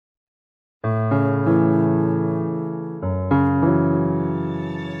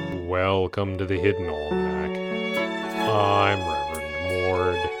welcome to the Hidden Almanac. I'm Reverend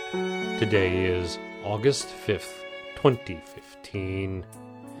Mord. Today is August 5th, 2015.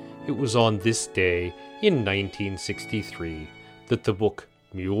 It was on this day in 1963 that the book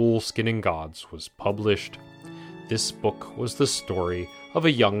Mule Skinning Gods was published. This book was the story of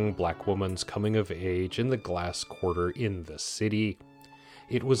a young black woman's coming of age in the glass quarter in the city.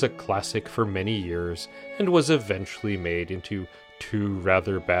 It was a classic for many years and was eventually made into 2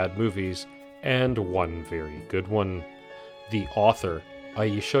 rather bad movies and 1 very good one. The author,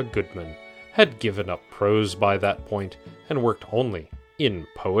 Aisha Goodman, had given up prose by that point and worked only in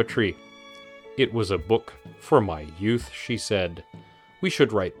poetry. It was a book for my youth, she said. We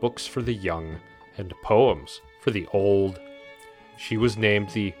should write books for the young and poems for the old. She was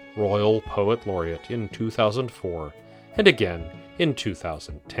named the Royal Poet Laureate in 2004 and again in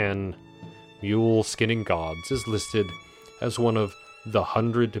 2010. Mule Skinning Gods is listed as one of the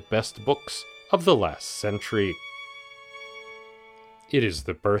 100 best books of the last century. It is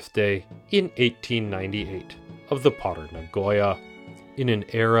the birthday in 1898 of the potter Nagoya. In an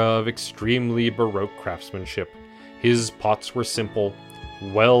era of extremely Baroque craftsmanship, his pots were simple,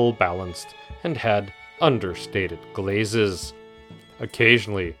 well balanced, and had understated glazes.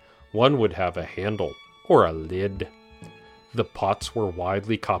 Occasionally, one would have a handle or a lid. The pots were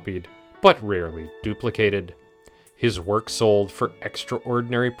widely copied, but rarely duplicated. His work sold for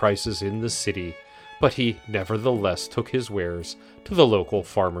extraordinary prices in the city, but he nevertheless took his wares to the local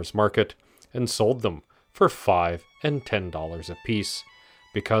farmer's market and sold them for $5 and $10 apiece,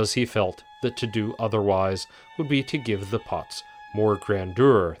 because he felt that to do otherwise would be to give the pots more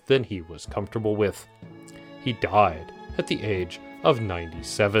grandeur than he was comfortable with. He died at the age of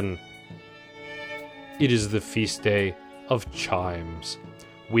 97. It is the Feast Day of Chimes.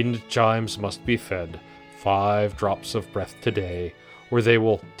 Wind chimes must be fed 5 drops of breath today, or they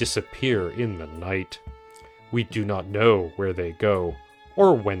will disappear in the night. We do not know where they go,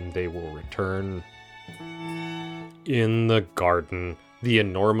 or when they will return. In the garden, the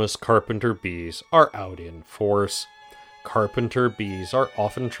enormous carpenter bees are out in force. Carpenter bees are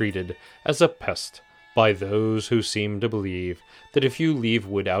often treated as a pest by those who seem to believe that if you leave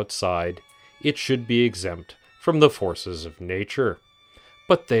wood outside, it should be exempt from the forces of nature.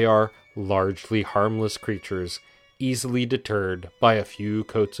 But they are largely harmless creatures, easily deterred by a few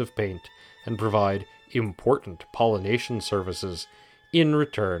coats of paint, and provide important pollination services in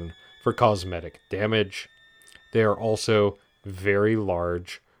return for cosmetic damage. They are also very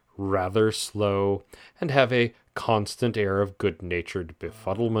large, rather slow, and have a constant air of good-natured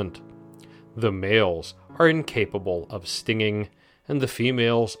befuddlement. The males are incapable of stinging, and the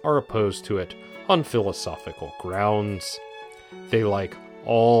females are opposed to it on philosophical grounds. They like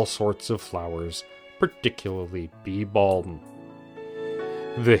all sorts of flowers, particularly bee balm.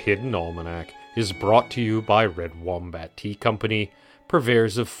 The Hidden Almanac is brought to you by Red Wombat Tea Company,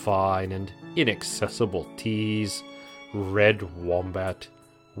 purveyors of fine and inaccessible teas. Red Wombat,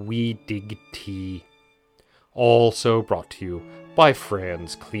 we dig tea. Also brought to you by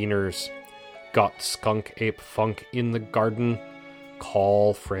Fran's Cleaners. Got skunk ape funk in the garden?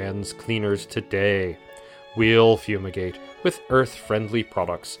 Call Fran's Cleaners today. We'll fumigate with earth-friendly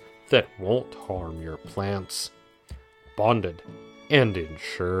products that won't harm your plants. Bonded and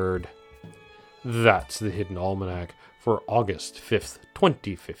insured. That's the Hidden Almanac for August 5th,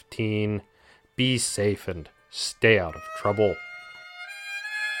 2015. Be safe and stay out of trouble.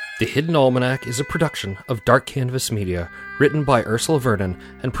 The Hidden Almanac is a production of Dark Canvas Media, written by Ursula Vernon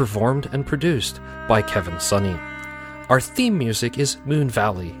and performed and produced by Kevin Sonney. Our theme music is Moon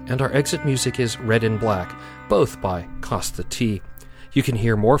Valley, and our exit music is Red in Black, both by Costa T. You can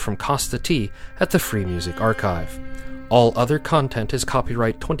hear more from Costa T at the Free Music Archive. All other content is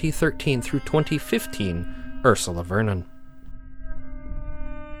copyright 2013 through 2015, Ursula Vernon.